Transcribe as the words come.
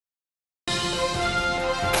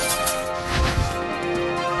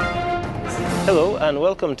Hello and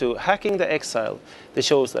welcome to Hacking the Exile, the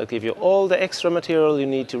shows that give you all the extra material you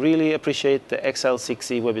need to really appreciate the Exile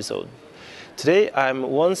 6e webisode. Today I'm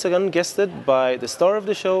once again guested by the star of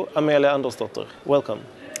the show, Amelia Andersdotter. Welcome.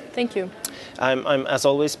 Thank you. I'm as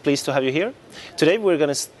always pleased to have you here. Today we're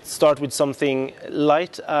going to start with something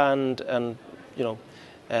light and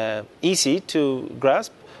easy to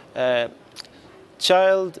grasp.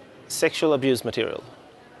 Child sexual abuse material.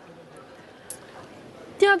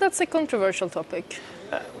 Yeah, that's a controversial topic.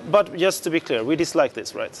 But just to be clear, we dislike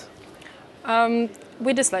this, right?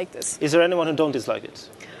 We dislike this. Is there anyone who don't dislike it?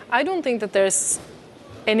 I don't think that there's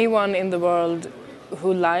anyone in the world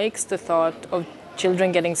who likes the thought of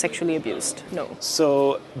children getting sexually abused. No.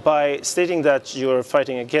 So by stating that you're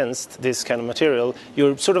fighting against this kind of material,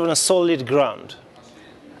 you're sort of on a solid ground.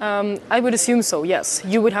 I would assume so, yes.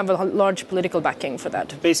 You would have a large political backing for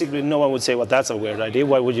that. Basically, no one would say, well, that's a weird idea.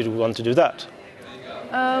 Why would you want to do that?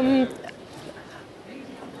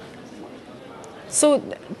 So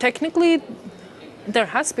technically, there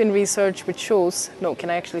has been research which shows... No, can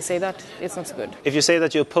I actually say that? It's not so good. If you say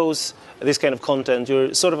that you oppose this kind of content,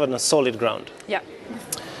 you're sort of on a solid ground. Yeah.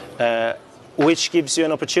 Which gives you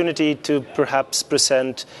an opportunity to perhaps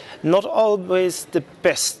present not always the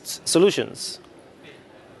best solutions.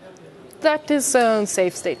 That is a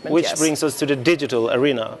safe statement, Which yes. brings us to the digital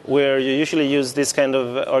arena, where you usually use this kind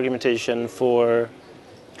of argumentation for...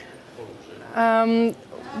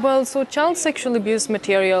 Well, so child sexual abuse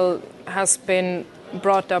material has been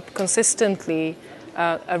brought up consistently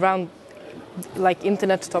around like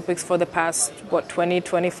internet topics for the past,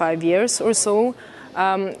 20-25 years or so.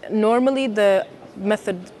 Normally the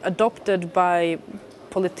method adopted by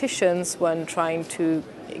politicians when trying to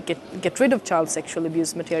get rid of child sexual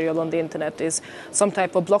abuse material on the internet is some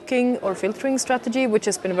type of blocking or filtering strategy, which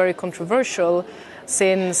has been very controversial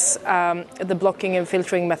since the blocking and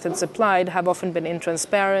filtering methods applied have often been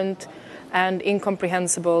intransparent and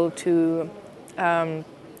incomprehensible to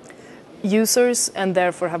users and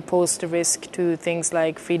therefore have posed a risk to things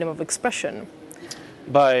like freedom of expression.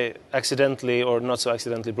 By accidentally or not so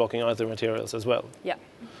accidentally blocking other materials as well. Yeah.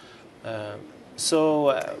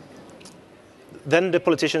 Then the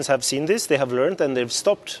politicians have seen this, they have learned, and they've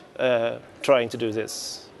stopped trying to do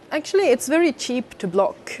this. Actually, it's very cheap to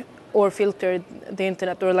block or filter the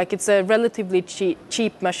internet, or like it's a relatively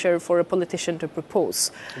cheap measure for a politician to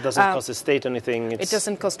propose. It doesn't cost the state anything. It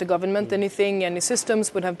doesn't cost the government anything. Any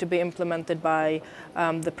systems would have to be implemented by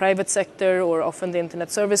the private sector or often the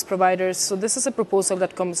internet service providers. So this is a proposal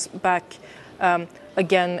that comes back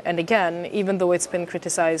again and again, even though it's been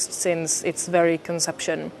criticized since its very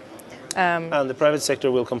conception. And the private sector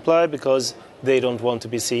will comply because they don't want to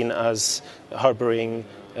be seen as harboring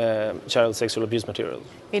child sexual abuse material.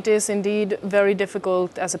 It is indeed very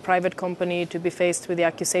difficult as a private company to be faced with the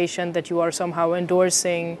accusation that you are somehow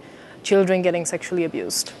endorsing children getting sexually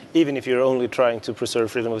abused. Even if you're only trying to preserve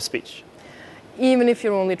freedom of speech. Even if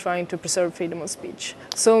you're only trying to preserve freedom of speech.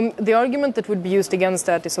 So the argument that would be used against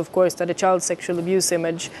that is, of course, that a child sexual abuse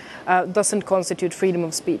image doesn't constitute freedom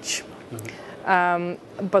of speech.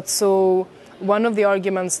 Mm-hmm. But so one of the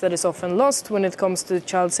arguments that is often lost when it comes to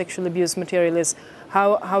child sexual abuse material is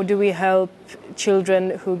how do we help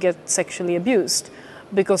children who get sexually abused?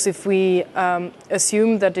 Because if we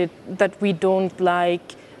assume that we don't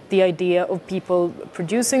like the idea of people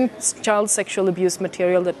producing child sexual abuse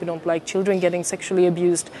material, that we don't like children getting sexually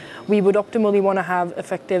abused, we would optimally want to have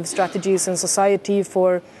effective strategies in society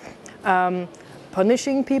for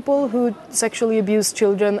punishing people who sexually abuse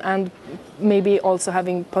children and maybe also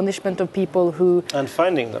having punishment of people who... And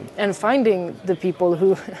finding them. And finding the people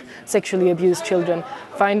who sexually abuse children,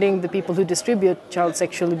 finding the people who distribute child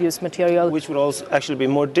sexual abuse material. Which would also actually be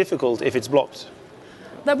more difficult if it's blocked.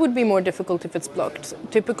 That would be more difficult if it's blocked.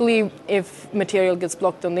 Typically, if material gets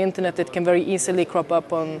blocked on the internet, it can very easily crop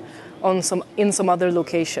up in some other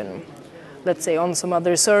location. Let's say on some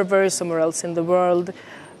other server, somewhere else in the world.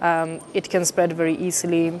 It can spread very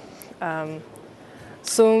easily.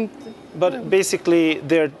 But basically,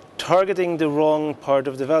 they're targeting the wrong part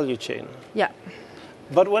of the value chain. Yeah.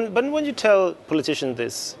 But when you tell politicians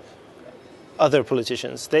this, other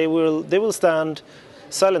politicians, they will stand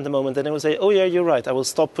silent a moment and they will say, oh yeah, you're right, I will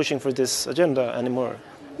stop pushing for this agenda anymore.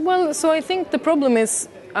 Well, so I think the problem is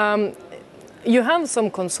you have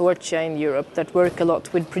some consortia in Europe that work a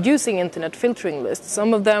lot with producing internet filtering lists.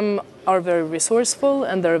 Some of them are very resourceful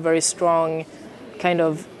and they're a very strong kind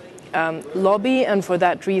of lobby, and for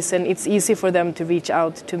that reason it's easy for them to reach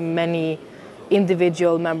out to many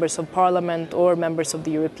individual members of parliament or members of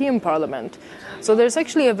the European Parliament. So there's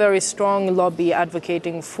actually a very strong lobby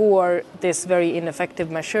advocating for this very ineffective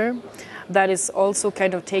measure. that is also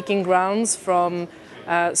kind of taking grounds from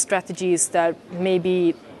strategies that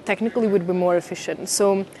maybe technically would be more efficient.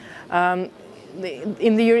 So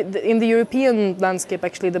in the European landscape,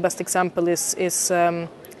 actually, the best example is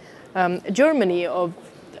Germany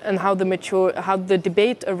and how the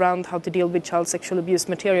debate around how to deal with child sexual abuse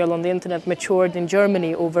material on the internet matured in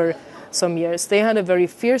Germany over some years. They had a very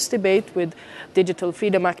fierce debate with digital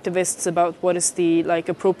freedom activists about what is the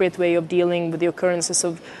appropriate way of dealing with the occurrences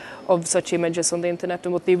of such images on the internet.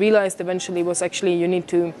 And what they realized eventually was actually you need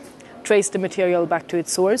to trace the material back to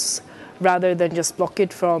its source rather than just block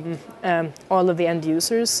it from all of the end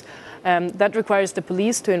users. That requires the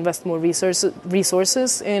police to invest more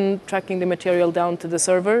resources in tracking the material down to the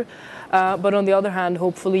server. But on the other hand,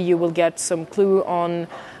 hopefully you will get some clue on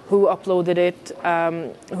who uploaded it,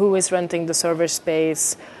 who is renting the server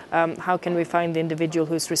space, how can we find the individual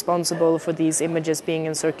who's responsible for these images being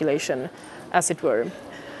in circulation, as it were.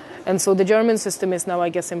 And so the German system is now, I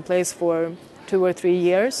guess, in place for 2 or 3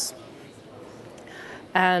 years.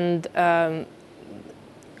 And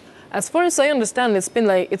as far as I understand,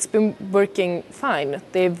 it's been working fine.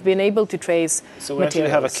 They've been able to trace So we actually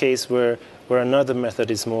have a case where another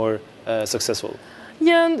method is more successful.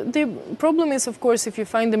 Yeah, and the problem is, of course, if you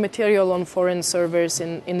find the material on foreign servers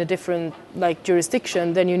in a different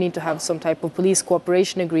jurisdiction, then you need to have some type of police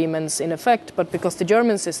cooperation agreements in effect. But because the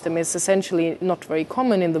German system is essentially not very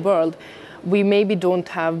common in the world, we maybe don't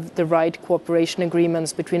have the right cooperation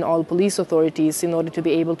agreements between all police authorities in order to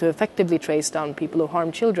be able to effectively trace down people who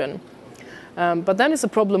harm children. But that is a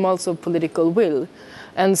problem also of political will.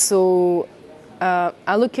 And so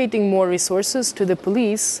allocating more resources to the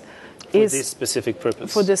police for this specific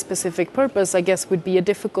purpose. For this specific purpose, I guess, would be a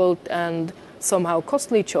difficult and somehow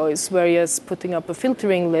costly choice, whereas putting up a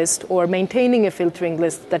filtering list or maintaining a filtering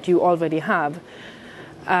list that you already have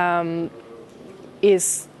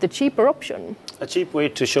is the cheaper option. A cheap way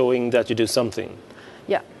to showing that you do something.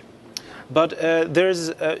 Yeah. But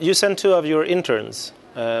you sent 2 of your interns,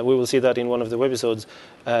 we will see that in one of the webisodes,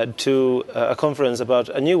 to a conference about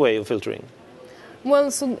a new way of filtering.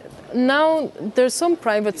 Well, so now there's some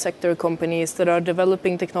private sector companies that are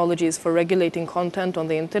developing technologies for regulating content on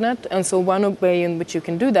the internet. And so one way in which you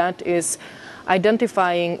can do that is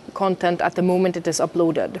identifying content at the moment it is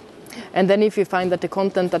uploaded. And then if you find that the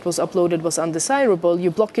content that was uploaded was undesirable,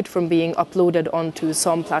 you block it from being uploaded onto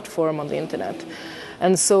some platform on the internet.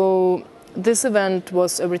 And so this event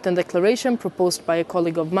was a written declaration proposed by a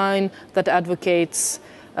colleague of mine that advocates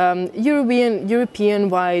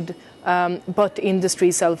European-wide but industry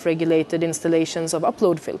self-regulated installations of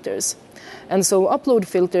upload filters. And so upload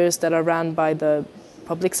filters that are ran by the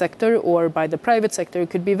public sector or by the private sector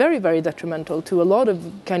could be very, very detrimental to a lot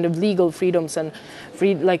of kind of legal freedoms and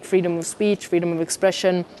freedom of speech, freedom of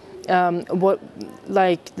expression. Of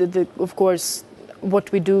course,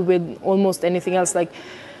 what we do with almost anything else,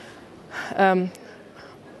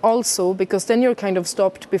 also because then you're kind of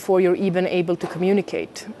stopped before you're even able to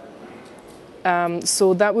communicate.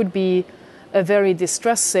 So that would be a very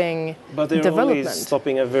distressing development. But they're only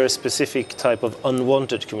stopping a very specific type of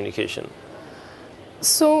unwanted communication.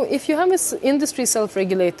 So if you have an industry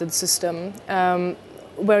self-regulated system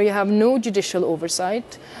where you have no judicial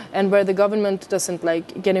oversight and where the government doesn't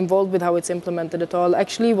get involved with how it's implemented at all,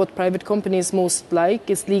 actually what private companies most like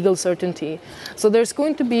is legal certainty. So there's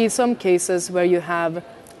going to be some cases where you have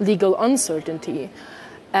legal uncertainty.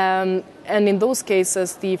 And in those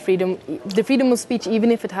cases, the freedom of speech,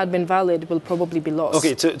 even if it had been valid, will probably be lost.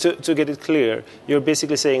 Okay, to get it clear, you're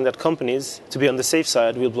basically saying that companies, to be on the safe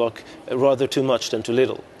side, will block rather too much than too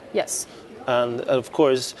little. Yes. And of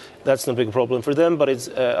course, that's not a big problem for them, but it's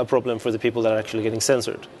a problem for the people that are actually getting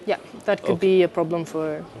censored. Yeah, that could be a problem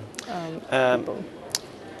for people.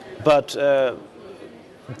 But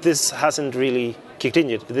this hasn't really kicked in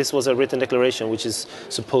yet. This was a written declaration which is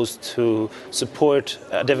supposed to support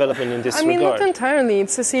development in this regard. I mean, not entirely.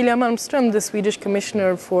 Cecilia Malmström, the Swedish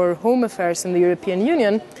Commissioner for Home Affairs in the European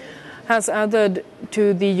Union, has added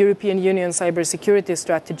to the European Union cybersecurity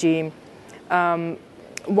strategy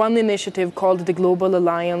one initiative called the Global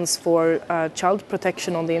Alliance for Child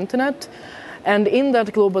Protection on the Internet. And in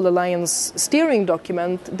that Global Alliance steering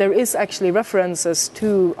document, there is actually references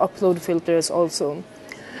to upload filters also.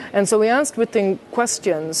 And so we asked written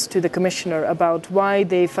questions to the Commissioner about why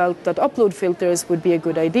they felt that upload filters would be a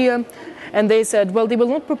good idea. And they said, well, they will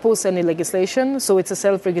not propose any legislation, so it's a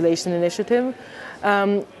self-regulation initiative.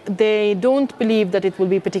 They don't believe that it will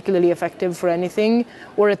be particularly effective for anything,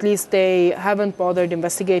 or at least they haven't bothered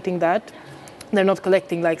investigating that. They're not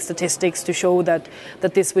collecting like statistics to show that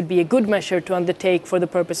this would be a good measure to undertake for the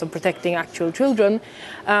purpose of protecting actual children.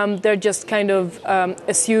 They're just kind of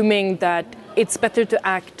assuming that it's better to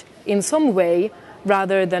act in some way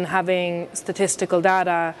rather than having statistical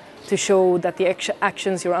data to show that the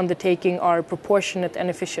actions you're undertaking are proportionate and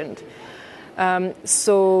efficient.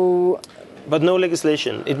 But no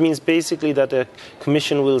legislation. It means basically that the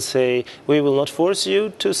Commission will say, we will not force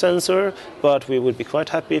you to censor, but we would be quite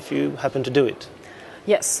happy if you happen to do it.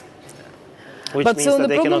 Yes. Which means that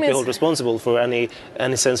they cannot be held responsible for any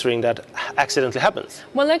censoring that accidentally happens.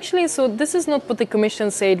 Well, actually, so this is not what the Commission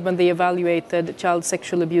said when they evaluated child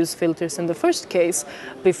sexual abuse filters in the first case,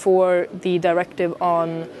 before the directive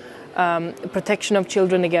on protection of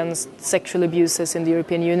children against sexual abuses in the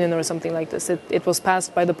European Union or something like this. It was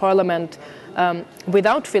passed by the Parliament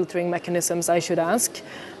without filtering mechanisms, I should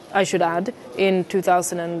add, in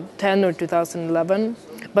 2010 or 2011.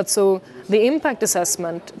 But so the impact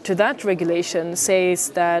assessment to that regulation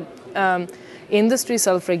says that industry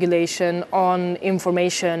self-regulation on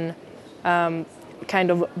information kind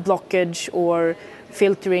of blockage or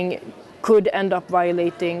filtering could end up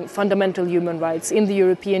violating fundamental human rights in the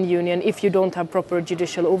European Union if you don't have proper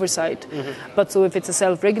judicial oversight. Mm-hmm. But so if it's a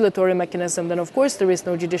self-regulatory mechanism, then of course there is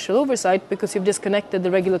no judicial oversight because you've disconnected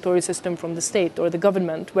the regulatory system from the state or the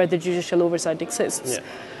government where the judicial oversight exists.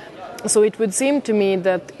 Yeah. So it would seem to me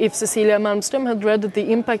that if Cecilia Malmström had read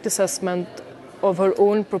the impact assessment of her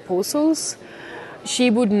own proposals,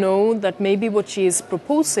 she would know that maybe what she is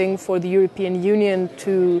proposing for the European Union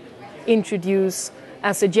to introduce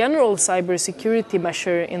as a general cybersecurity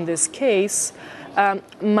measure in this case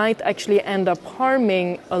might actually end up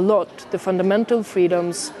harming a lot the fundamental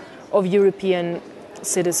freedoms of European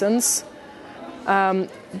citizens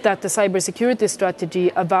that the cybersecurity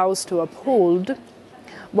strategy avows to uphold,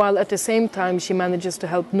 while at the same time she manages to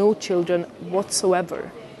help no children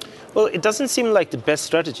whatsoever. Well, it doesn't seem like the best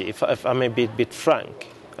strategy, if I may be a bit frank.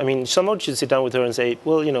 I mean, someone should sit down with her and say,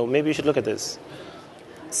 well, maybe you should look at this.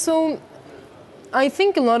 So I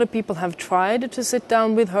think a lot of people have tried to sit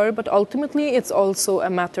down with her, but ultimately it's also a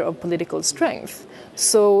matter of political strength.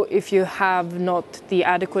 So if you have not the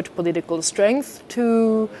adequate political strength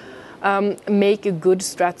to make a good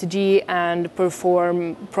strategy and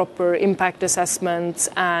perform proper impact assessments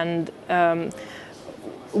and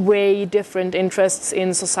weigh different interests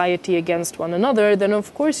in society against one another, then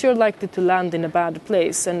of course you're likely to land in a bad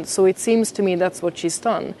place. And so it seems to me that's what she's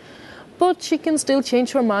done. But she can still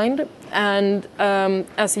change her mind, and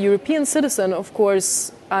as a European citizen, of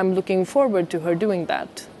course, I'm looking forward to her doing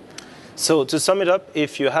that. So to sum it up,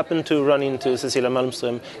 if you happen to run into Cecilia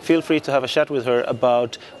Malmström, feel free to have a chat with her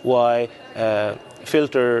about why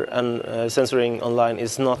filter and censoring online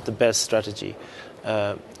is not the best strategy.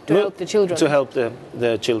 To help the children. To help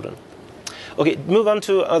the children. Okay, move on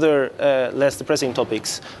to other less depressing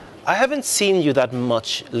topics. I haven't seen you that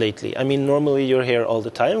much lately. I mean, normally you're here all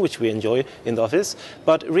the time, which we enjoy in the office,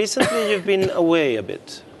 but recently you've been away a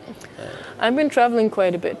bit. I've been traveling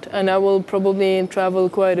quite a bit, and I will probably travel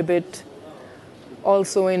quite a bit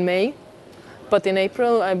also in May. But in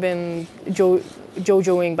April, I've been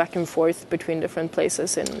jojoing back and forth between different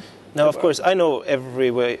places in Now, of course, I know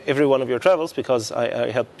every one of your travels because I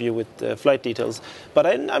help you with flight details, but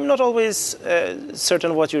I'm not always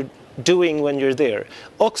certain what you're doing when you're there.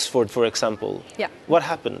 Oxford, for example. Yeah. What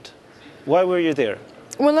happened? Why were you there?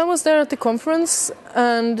 Well, I was there at the conference,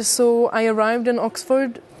 and so I arrived in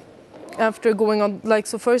Oxford after going on,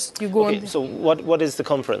 so first you go on... Okay, so what is the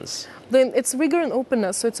conference? It's rigor and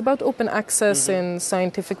openness, so it's about open access in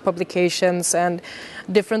scientific publications and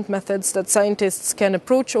different methods that scientists can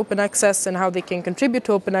approach open access and how they can contribute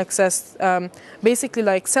to open access, basically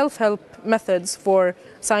like self-help methods for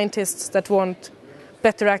scientists that want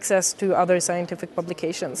better access to other scientific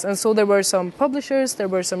publications. And so there were some publishers, there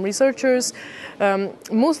were some researchers,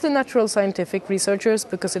 mostly natural scientific researchers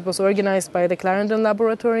because it was organized by the Clarendon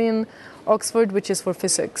Laboratory in Oxford, which is for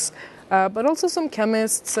physics, but also some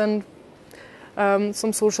chemists and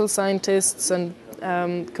some social scientists and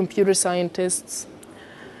computer scientists.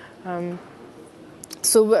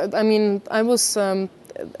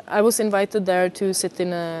 I was invited there to sit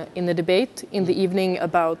in a debate in the evening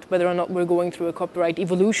about whether or not we're going through a copyright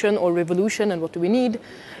evolution or revolution and what do we need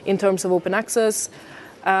in terms of open access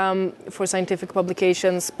for scientific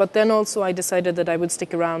publications. But then also I decided that I would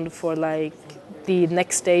stick around for the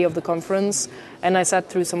next day of the conference, and I sat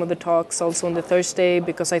through some of the talks also on the Thursday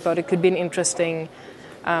because I thought it could be an interesting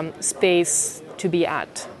space to be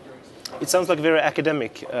at. It sounds like a very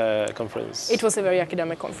academic conference. It was a very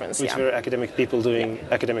academic conference, With very academic people doing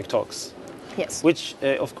academic talks. Yes. Which,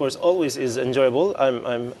 of course, always is enjoyable.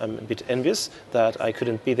 I'm a bit envious that I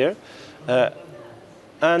couldn't be there.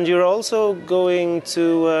 And you're also going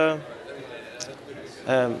to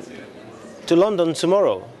London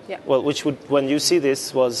tomorrow. Yeah. Well, which would, when you see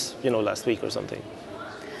this, was last week or something.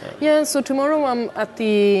 Yeah. So tomorrow I'm at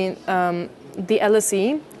the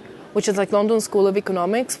LSE, which is like London School of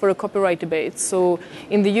Economics, for a copyright debate. So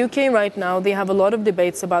in the UK right now, they have a lot of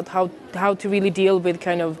debates about how to really deal with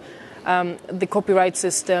kind of the copyright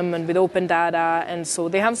system and with open data. And so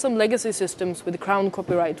they have some legacy systems with Crown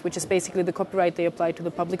copyright, which is basically the copyright they apply to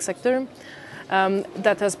the public sector.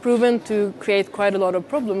 That has proven to create quite a lot of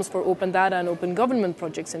problems for open data and open government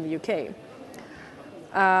projects in the UK.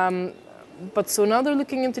 But so now they're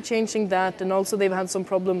looking into changing that, and also they've had some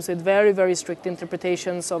problems with very, very strict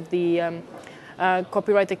interpretations of the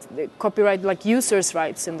copyright like users'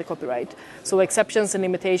 rights in the copyright. So exceptions and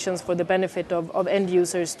limitations for the benefit of end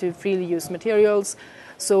users to freely use materials.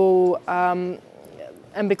 So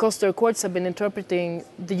and because their courts have been interpreting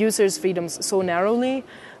the users' freedoms so narrowly,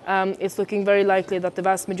 it's looking very likely that the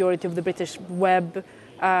vast majority of the British web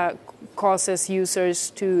causes users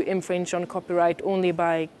to infringe on copyright only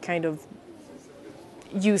by kind of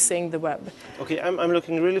using the web. Okay, I'm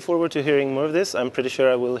looking really forward to hearing more of this. I'm pretty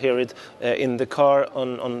sure I will hear it in the car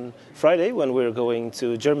on Friday when we're going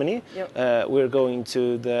to Germany. Yep. We're going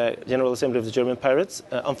to the General Assembly of the German Pirates.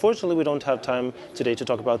 Unfortunately, we don't have time today to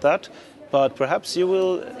talk about that, but perhaps you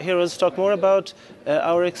will hear us talk more about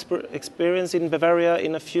our experience in Bavaria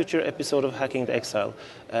in a future episode of Hacking the Exile.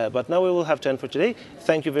 But now we will have to end for today.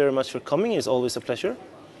 Thank you very much for coming. It's always a pleasure.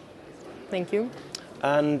 Thank you.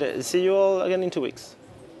 And see you all again in 2 weeks.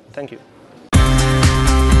 Thank you.